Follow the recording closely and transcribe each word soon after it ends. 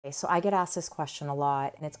Okay, so I get asked this question a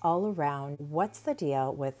lot, and it's all around what's the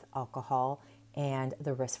deal with alcohol and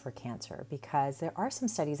the risk for cancer, because there are some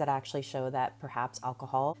studies that actually show that perhaps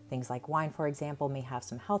alcohol, things like wine, for example, may have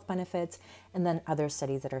some health benefits, and then other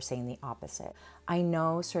studies that are saying the opposite. I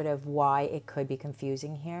know sort of why it could be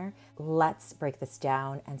confusing here. Let's break this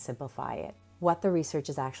down and simplify it. What the research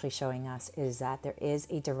is actually showing us is that there is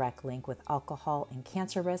a direct link with alcohol and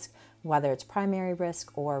cancer risk, whether it's primary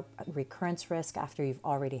risk or recurrence risk after you've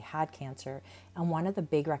already had cancer. And one of the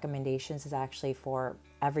big recommendations is actually for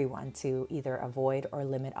everyone to either avoid or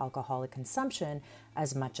limit alcoholic consumption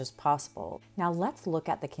as much as possible. Now let's look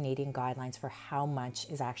at the Canadian guidelines for how much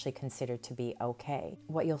is actually considered to be okay.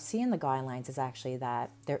 What you'll see in the guidelines is actually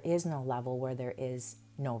that there is no level where there is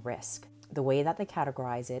no risk. The way that they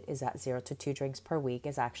categorize it is that 0 to 2 drinks per week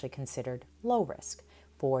is actually considered low risk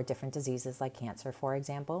for different diseases like cancer, for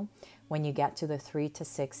example. When you get to the 3 to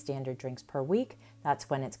 6 standard drinks per week, that's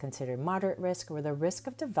when it's considered moderate risk, where the risk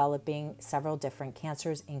of developing several different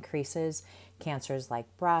cancers increases. Cancers like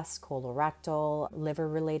breast, colorectal,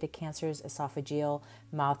 liver-related cancers, esophageal,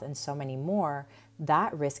 mouth, and so many more,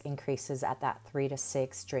 that risk increases at that 3 to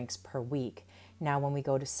 6 drinks per week. Now, when we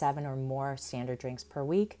go to 7 or more standard drinks per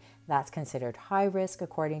week, that's considered high risk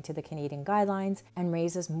according to the Canadian guidelines and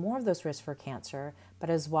raises more of those risks for cancer, but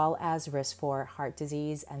as well as risk for heart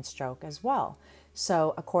disease and stroke as well.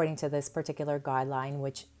 So according to this particular guideline,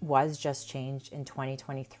 which was just changed in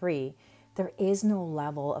 2023, there is no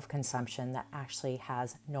level of consumption that actually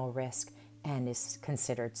has no risk and is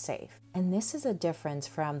considered safe. And this is a difference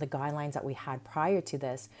from the guidelines that we had prior to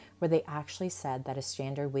this, where they actually said that a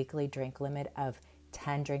standard weekly drink limit of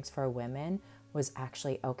 10 drinks for women was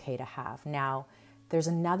actually okay to have. Now, there's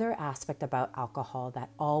another aspect about alcohol that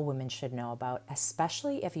all women should know about,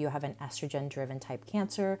 especially if you have an estrogen-driven type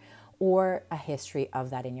cancer or a history of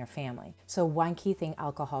that in your family. So one key thing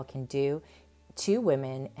alcohol can do to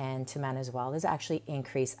women and to men as well is actually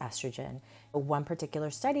increase estrogen. One particular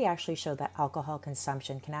study actually showed that alcohol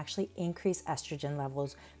consumption can actually increase estrogen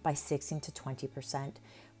levels by 16 to 20%.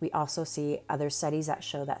 We also see other studies that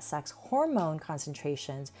show that sex hormone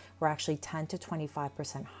concentrations were actually 10 to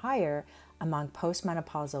 25% higher among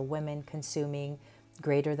postmenopausal women consuming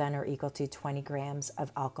greater than or equal to 20 grams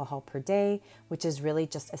of alcohol per day, which is really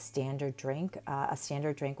just a standard drink. A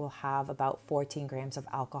standard drink will have about 14 grams of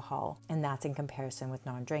alcohol, and that's in comparison with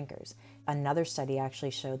non-drinkers. Another study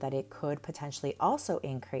actually showed that it could potentially also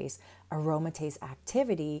increase aromatase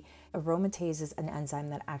activity. Aromatase is an enzyme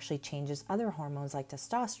that actually changes other hormones like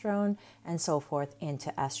testosterone and so forth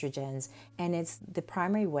into estrogens, and it's the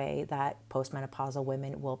primary way that postmenopausal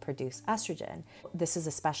women will produce estrogen. This is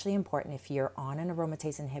especially important if you're on an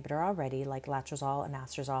aromatase inhibitor already, like letrozole,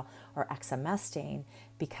 anastrozole, or exemestane,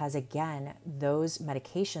 because again, those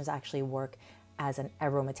medications actually work as an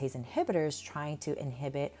aromatase inhibitors, trying to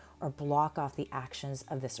inhibit or block off the actions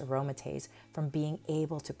of this aromatase from being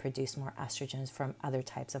able to produce more estrogens from other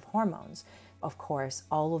types of hormones. Of course,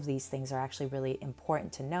 all of these things are actually really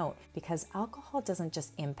important to note because alcohol doesn't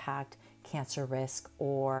just impact cancer risk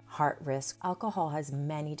or heart risk. Alcohol has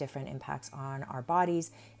many different impacts on our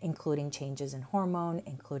bodies, including changes in hormone,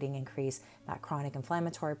 including increase that chronic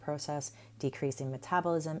inflammatory process, decreasing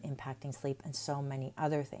metabolism, impacting sleep, and so many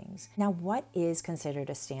other things. Now, what is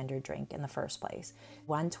considered a standard drink in the first place?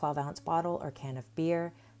 One 12-ounce bottle or can of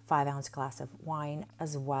beer, 5-ounce glass of wine,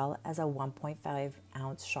 as well as a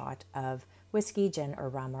 1.5-ounce shot of whiskey, gin, or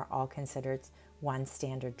rum are all considered one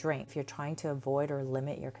standard drink. If you're trying to avoid or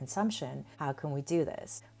limit your consumption, how can we do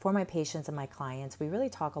this? For my patients and my clients, we really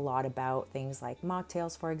talk a lot about things like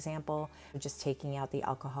mocktails, for example, just taking out the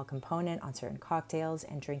alcohol component on certain cocktails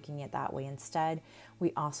and drinking it that way instead.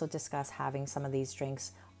 We also discuss having some of these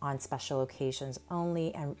drinks on special occasions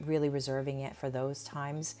only and really reserving it for those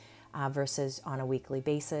times versus on a weekly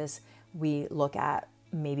basis. We look at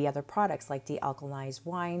maybe other products like dealkalized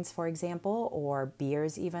wines, for example, or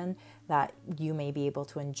beers even, that you may be able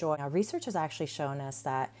to enjoy. Now, research has actually shown us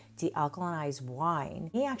that dealkalized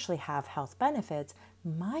wine may actually have health benefits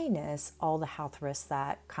minus all the health risks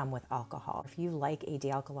that come with alcohol. If you like a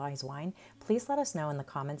dealkalized wine, please let us know in the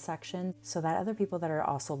comments section so that other people that are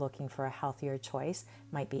also looking for a healthier choice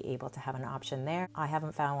might be able to have an option there. I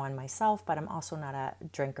haven't found one myself, but I'm also not a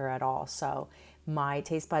drinker at all, so my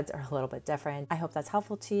taste buds are a little bit different. I hope that's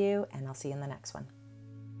helpful to you, and I'll see you in the next one.